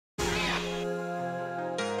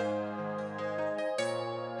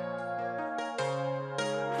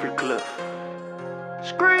Free Cliff.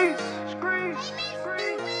 Screeze! Screeze!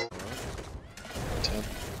 Screeze! 10.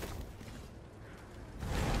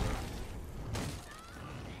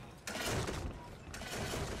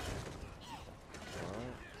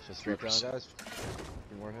 Just go down, guys.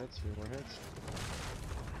 Few more hits, few more hits.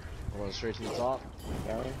 We're going straight to the top.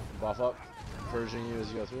 Down, buff up. Purging you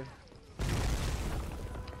as you go through.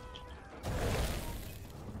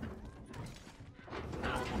 I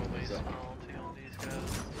don't want to waste an ulti on these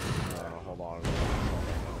guys. Hold on.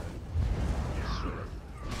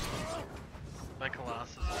 My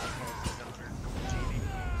Colossus is almost like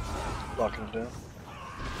 180. Locking him down.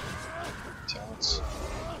 Talents.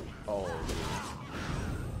 Oh, dude.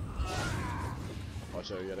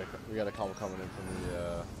 Watch out, we got a combo coming in from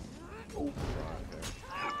the front here.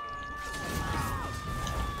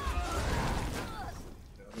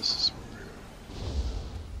 Yeah, this is weird.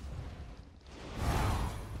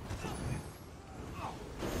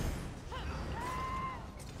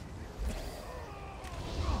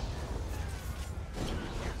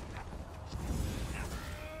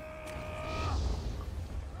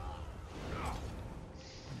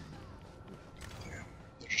 Damn,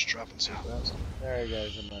 they're just dropping so fast. Alright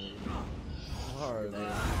guys, I'm out of here. Alright,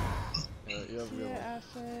 man. You have a good one.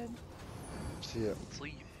 Acid. See ya.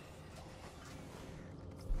 Sleep.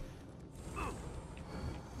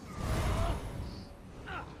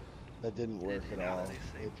 That didn't work at all. They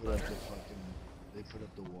They say put up the fucking, they put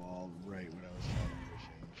up the wall right when I was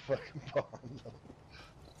trying to push in. Fucking bomb them.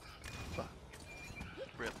 Fuck.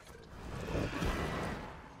 Rip.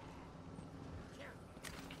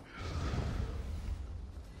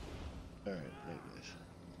 Alright, like this.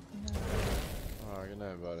 Alright, good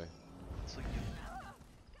night, buddy. Sleep.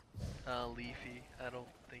 Leafy. I don't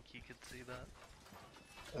think he could see that.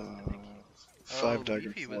 5 dagger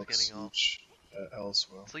Leafy was flux getting off. each at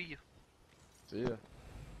Elsewell. Sleep. See ya.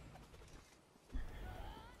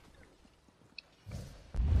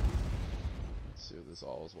 Let's see what this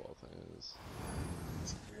all's well thing is.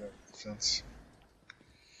 We got defense.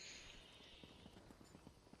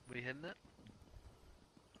 We hitting it?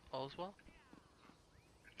 All's well?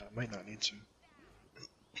 I might not need to.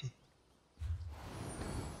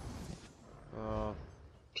 I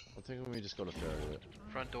think we just go to ferry it.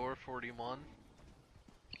 Front door 41.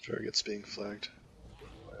 Farragut's being flagged.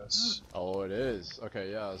 Yes. Oh, it is.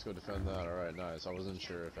 Okay, yeah, let's go defend that. Alright, nice. I wasn't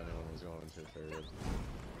sure if anyone was going to ferry it.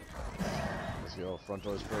 Let's go. Front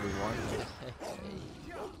door's 41.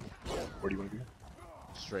 Where do you want to be?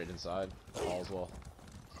 Straight inside. All's well.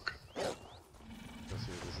 Okay. Let's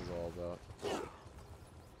see what this is all about.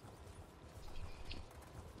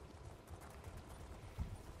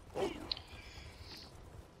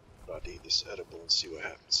 I'll eat this edible and see what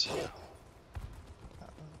happens.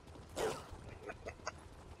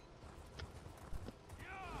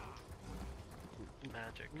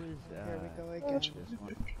 Magic. Here we go again.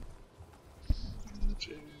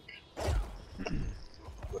 Magic.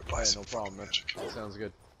 Hey, no problem, man. That sounds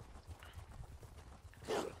good.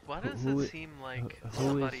 Why does Who it i- seem like Who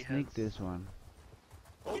somebody is Sneak has... this one?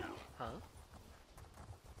 Huh?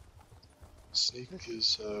 Sneak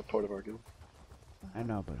is part of our guild. I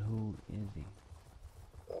know, but who is he?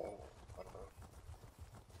 I don't know.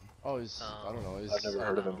 Oh, he's, I don't know, he's, I've never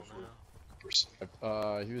heard of him I don't before. know.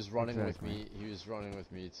 Personally. he was running with Exactly. me, he was running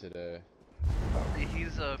with me today.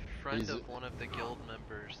 He's a friend He's of one of the guild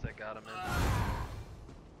members that got him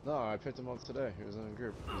in. No, I picked him up today, he was in a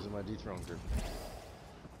group, he was in my dethrone group.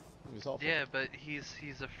 He was helpful. Yeah, but he's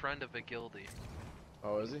a friend of a guildie.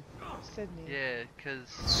 Oh, is he? Sydney. Yeah,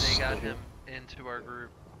 cause they got him into our group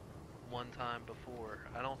one time before.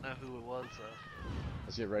 I don't know who it was though.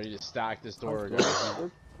 Let's get ready to stack this door, guys. I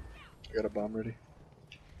got a bomb ready.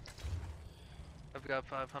 I've got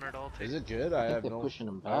 500 ulti. Is it good? I have they're no... pushing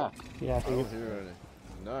him back. Yeah, I I think don't it's hear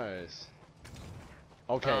any. Nice.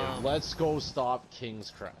 Okay, Um, let's go stop King's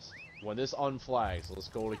Crest. When this unflags, let's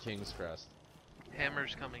go to King's Crest.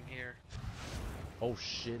 Hammer's coming here. Oh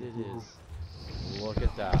shit, it is. Look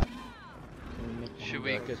at that. Should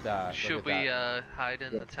we? Look at that. Should Look at we that. hide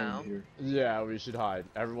in Got the a phone town? here. Yeah, we should hide.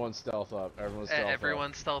 Everyone stealth up. Everyone stealth up.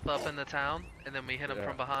 Everyone stealth up in the town, and then we hit them Yeah.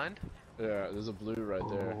 from behind. Yeah, there's a blue right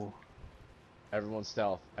there. Oh, Everyone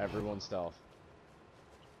stealth. Everyone stealth.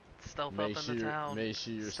 Stealth up in the town. Make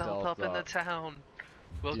sure you're Stealth stealth up in the town.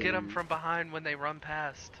 We'll Yeah, get them you- from behind when they run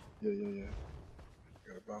past. Yeah.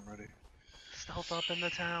 Got a bomb ready. Stealth up in the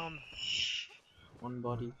town. one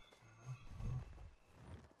body.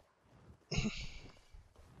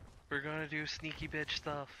 We're gonna do sneaky bitch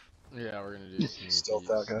stuff. Yeah, we're gonna do sneaky, Stealth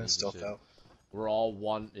out, sneaky guys. Stealth shit. out. We're all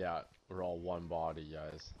one. Yeah, we're all one body,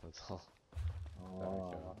 guys. That's all. There we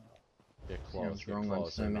go. Get I close, was get wrong on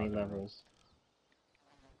close. so they're many not gonna- levels.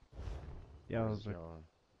 Yeah, I Where's was it like, going?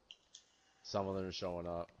 Some of them are showing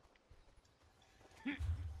up.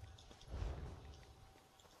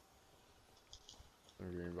 The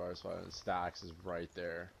green bar spot and Stacks is right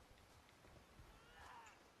there.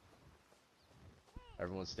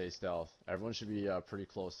 Everyone stay stealth. Everyone should be pretty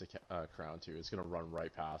close to Crown too. It's gonna run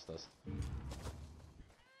right past us.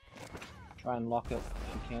 Try and lock it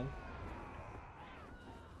if you can.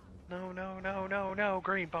 No, no, no, no, no,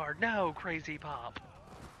 green bar, no, crazy pop.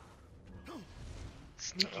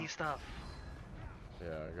 Sneaky stuff. Yeah,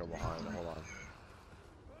 go behind. Hold on.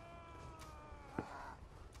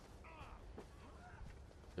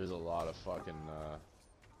 There's a lot of fucking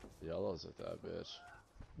yellows at that bitch.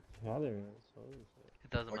 Yeah, there is. Holy shit. It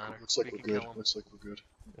doesn't Like, matter. looks like We we're can good. kill 'em. Looks like we're good.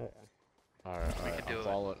 Alright, We could do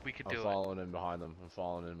it. We could do I'm it. following in behind them. I'm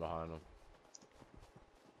following in behind them.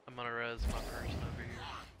 I'm gonna res my person over here.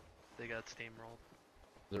 They got steamrolled.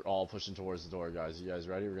 They're all pushing towards the door, guys. You guys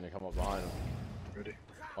ready? We're gonna come up behind them. Ready?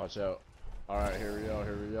 Watch out. Alright, here we go,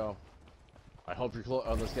 here we go. I hope you're close.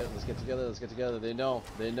 Oh, let's get together, let's get together. They know.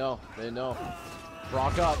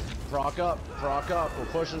 Proc up, proc up, proc up. We're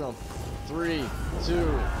pushing them. 3, 2,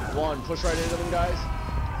 1. Push right into them,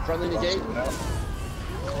 guys. Friendly negate.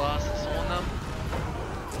 Colossus on them.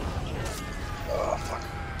 Oh, fuck.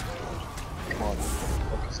 Come on.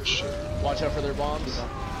 Fuck is this shit? Watch out for their bombs.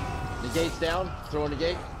 Negate's down. Throw a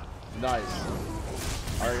negate. Nice.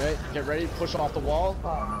 Alright, get ready. Push off the wall.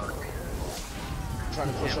 Trying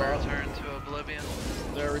to push Hammer off. turn to oblivion.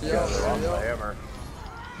 There we go. Yeah, they're There on we my go. hammer.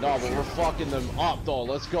 No, but we're fucking them up though.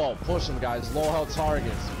 Let's go. Push them, guys. Low health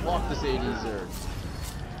targets. Fuck this AD Zerg.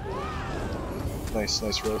 Nice,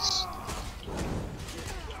 nice roast.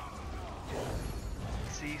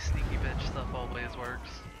 See, sneaky bitch stuff always works.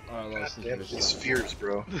 Alright, God let's see damn it, these spheres,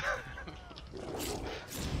 bro.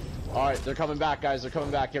 Alright, they're coming back, guys. They're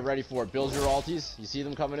coming back. Get ready for it. Build your ultis. You see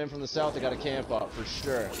them coming in from the south. They got a camp up for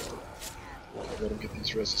sure. Let them get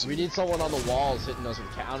these rests. We need someone on the walls hitting us with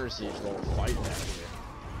counter siege while we're fighting actually.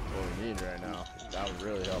 That's what we need right now. That would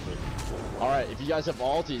really help it. Alright, if you guys have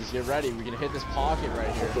ultis, get ready. We can hit this pocket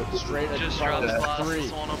right here. Straight at the Just front drop of that. 3.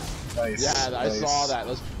 Colossus on them. Nice. Yeah, I nice. saw that.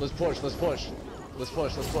 Let's push. Let's push. Let's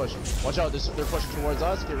push. Let's push. Watch out. They're pushing towards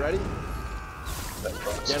us. Get ready. That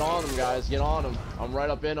procs. Get on them, guys. Get on them. I'm right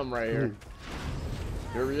up in them right here.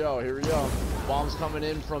 Here we go. Here we go. Bombs coming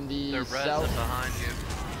in from the They're south. resing behind you.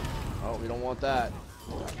 Oh, we don't want that.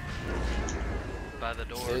 By the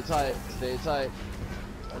door. Stay tight. Stay tight.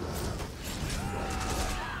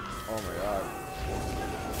 Oh my god.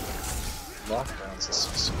 Lockdowns, this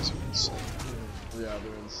is insane. Yeah,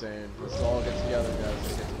 they're insane. Let's all get together, guys.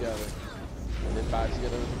 Let's get together. Get back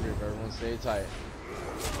together with the group. Everyone stay tight.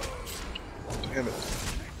 Damn it.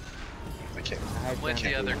 I can't. Went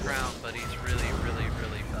the other crown, but he's really, really,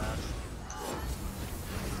 really fast.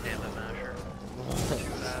 Damn it, Masher. Too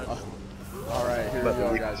fast. Alright, here we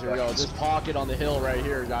go, guys. Here we go. This pocket on the hill right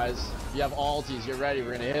here, guys. You have ultis. Get ready.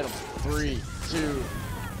 We're gonna hit them. 3, 2,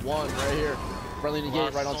 1. Right here. Friendly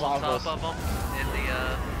negate right on top of us. them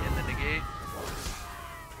in the negate.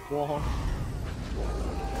 Whoa.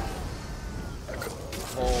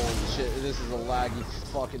 Holy shit, this is a laggy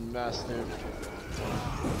fucking mess, dude.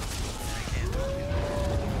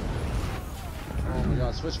 Oh my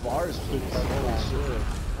god, switch bars, please. Holy shit.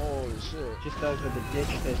 Holy shit. Just over the ditch,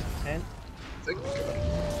 there's a tent. I think we got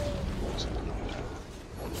it.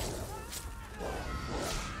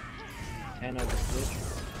 10 over the ditch.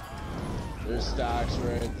 There's stacks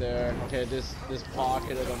right there. Okay, this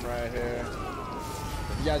pocket of them right here.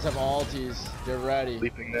 If you guys have ultis, get ready.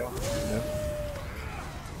 Leaping now. Yeah.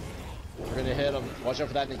 We're gonna hit them. Watch out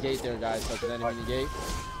for that negate there, guys. That's an enemy negate.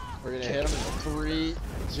 We're gonna hit them in 3,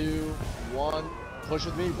 2, 1. Push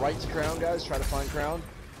with me, right to crown, guys. Try to find crown.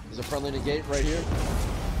 There's a friendly negate right here.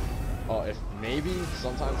 Oh, if maybe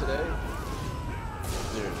sometime today.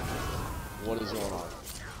 Dude, what is going on?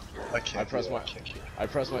 I can't. I pressed heal, my- I can't heal. I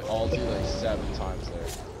pressed my ulti like 7 times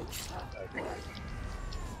there.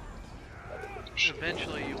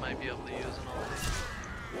 Eventually, you might be able to use an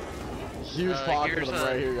ulti. Huge pocket of here's them a-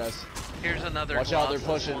 right here, guys. Here's another Watch out, they're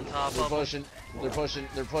Colossus pushing. on top They're of 'em. pushing. They're pushing.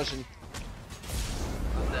 They're pushing.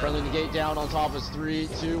 Dead. Friendly negate down on top of us. 3,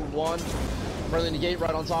 2, 1. Friendly negate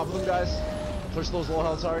right on top of them, guys. Push those low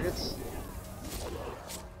health targets.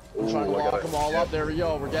 We're trying to Ooh, I got lock it. them all Yeah. up. There we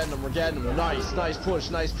go. We're getting them. We're getting them. Nice. Nice push.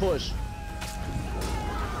 Nice push.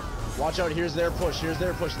 Watch out. Here's their push. Here's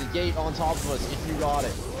their push. The gate on top of us if you got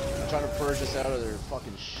it. I'm trying to purge us out of their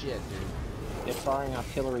fucking shit, dude. They're firing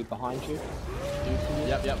artillery behind you.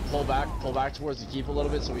 Yep. Pull back towards the keep a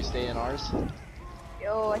little bit so we stay in ours.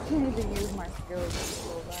 Yo, I can't even use my skills. It's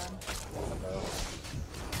so bad.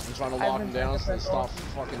 I'm trying to lock them down so they stop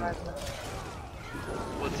fucking.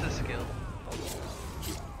 What's his skill?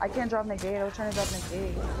 I can't drop negate. I was trying to drop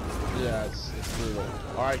negate. Yeah, it's brutal.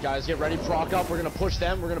 All right, guys, get ready. Proc up. We're gonna push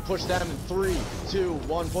them. We're gonna push them in 3, 2,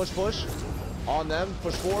 1. Push. On them.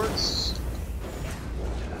 Push forwards.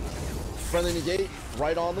 Friendly negate.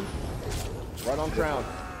 Right on them. Right on crown.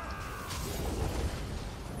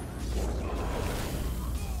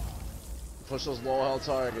 Push those low health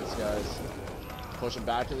targets, guys. Push them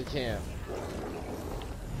back to the camp.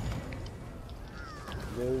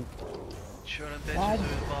 Dude. Shoot him, God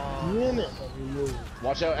bitch. damn it.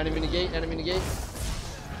 Watch out, enemy negate, enemy negate.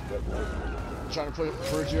 Trying to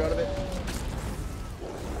purge you out of it.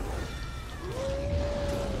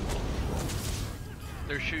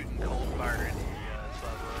 They're shooting cold fire into you guys, by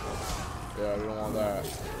the way. Yeah, we don't want that.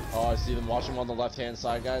 Oh, I see them. Watch them on the left-hand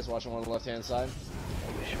side, guys. Watch them on the left-hand side.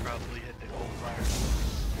 We should probably hit the cold fire.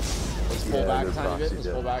 Let's pull back a tiny bit. Let's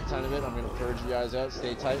pull back a tiny bit. I'm going to purge you guys out.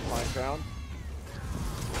 Stay tight. Find crown.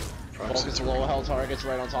 Focus low health targets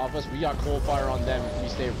right on top of us. We got cold fire on them if we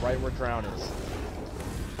stay right where crown is.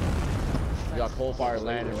 We got cold fire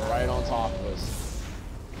landing right on top of us.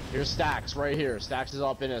 Here's Stacks right here. Stacks is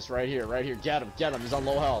up in us right here. Right here. Get him. Get him. He's on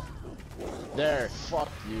low health. There. Fuck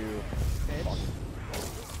you.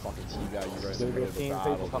 Fucking teabag you right in the middle of the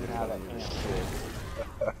battle. Coming out of that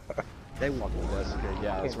camp. They fucking desperate.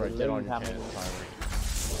 Yeah, that's right. Get on your cannon.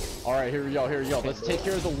 Alright, here we go. Here we go. Let's take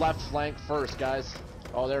care of the left flank first, guys.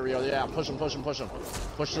 Oh, there we go. Yeah, push him. Push to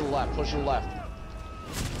the left. Push to the left.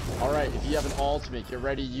 Alright, if you have an ultimate, get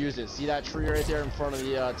ready to use it. See that tree right there in front of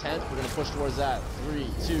the tent? We're going to push towards that. 3,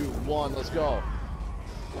 2, 1, let's go.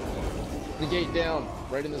 Negate down.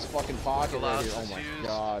 Right in this fucking pocket right here. Oh my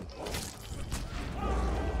god.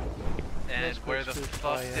 And where the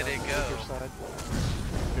fuck did it go?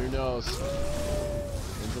 Who knows?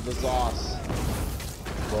 Into the Zos.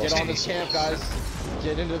 Get on this camp, guys.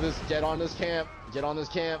 Get into this. Get on this camp. Get on this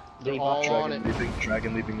camp. They're all on it.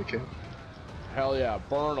 Dragon leaving the camp. Hell yeah,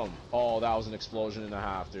 burn them. Oh, that was an explosion and a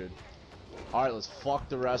half, dude. Alright, let's fuck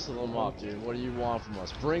the rest of them up, dude. What do you want from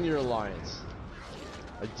us? Bring your alliance.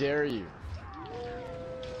 I dare you.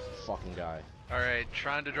 Fucking guy. Alright,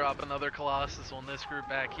 trying to drop another Colossus on this group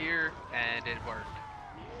back here, and it worked.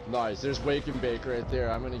 Nice, there's Wake and Bake right there.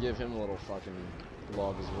 I'm gonna give him a little fucking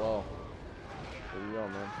love as well. There you go,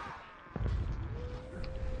 man.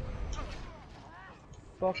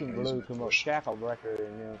 Fucking blue come up, shackle record,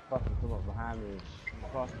 and then fucking come up behind me and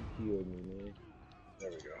fucking killed me, man.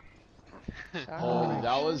 There we go. Holy,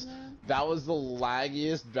 that was the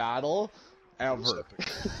laggiest battle ever.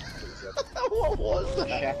 What was that?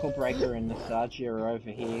 Shackle breaker and Nostalgia are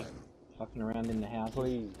over here, fucking around in the house.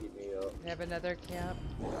 Please get me up. We have another camp.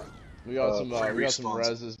 We got some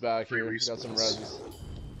reses back here. We got some reses.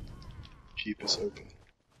 Keep us open.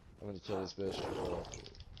 I'm gonna kill this bitch.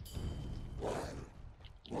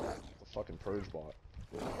 The fucking purge bot.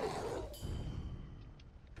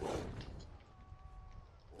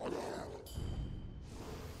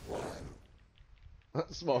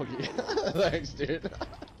 Smokey. Thanks, dude.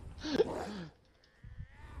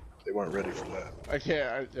 They weren't ready for that. I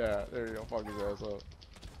can't. Yeah, there you go. Fuck his ass up.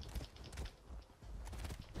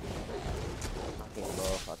 I can't bro,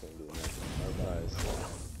 I can't do nothing. Nice.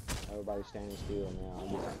 Everybody's standing still now. I'm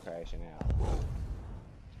just crashing out.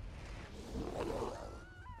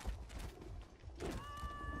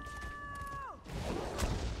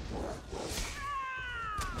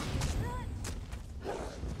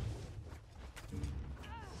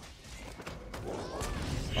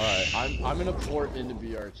 Alright, I'm gonna port into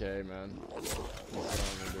BRK, man. That's what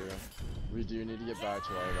I'm gonna do. We do need to get back to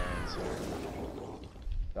our lands here.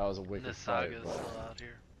 That was a wicked fight. Nisaga's But... still out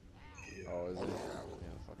here. Oh, is he?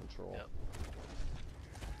 Yeah, fucking troll. Yep.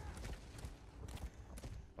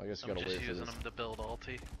 I guess you I'm gotta just wait for using this. them to build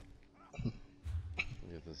ulti.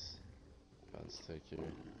 Get this fence take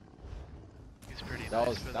here. He's pretty That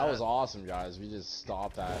nice was was awesome, guys. We just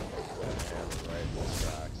stopped that hammer right in those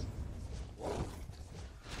tracks.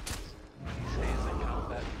 He stays in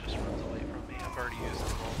combat and just runs away from me. I've already used the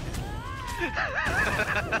ulti.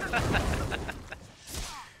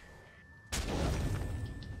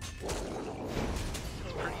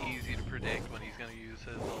 It's pretty easy to predict when he's gonna use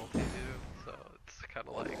his ulti too, so it's kind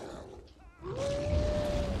of like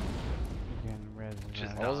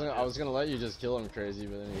just I was gonna let you just kill him crazy,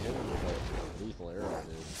 but then you hit him with a lethal arrow,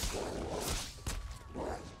 dude.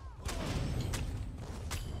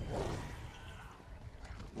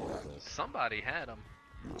 somebody had him.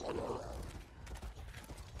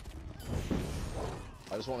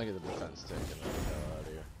 I just want to get the defense taken out of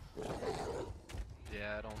here.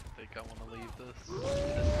 Yeah, I don't think I want to leave this. This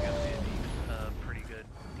is gonna be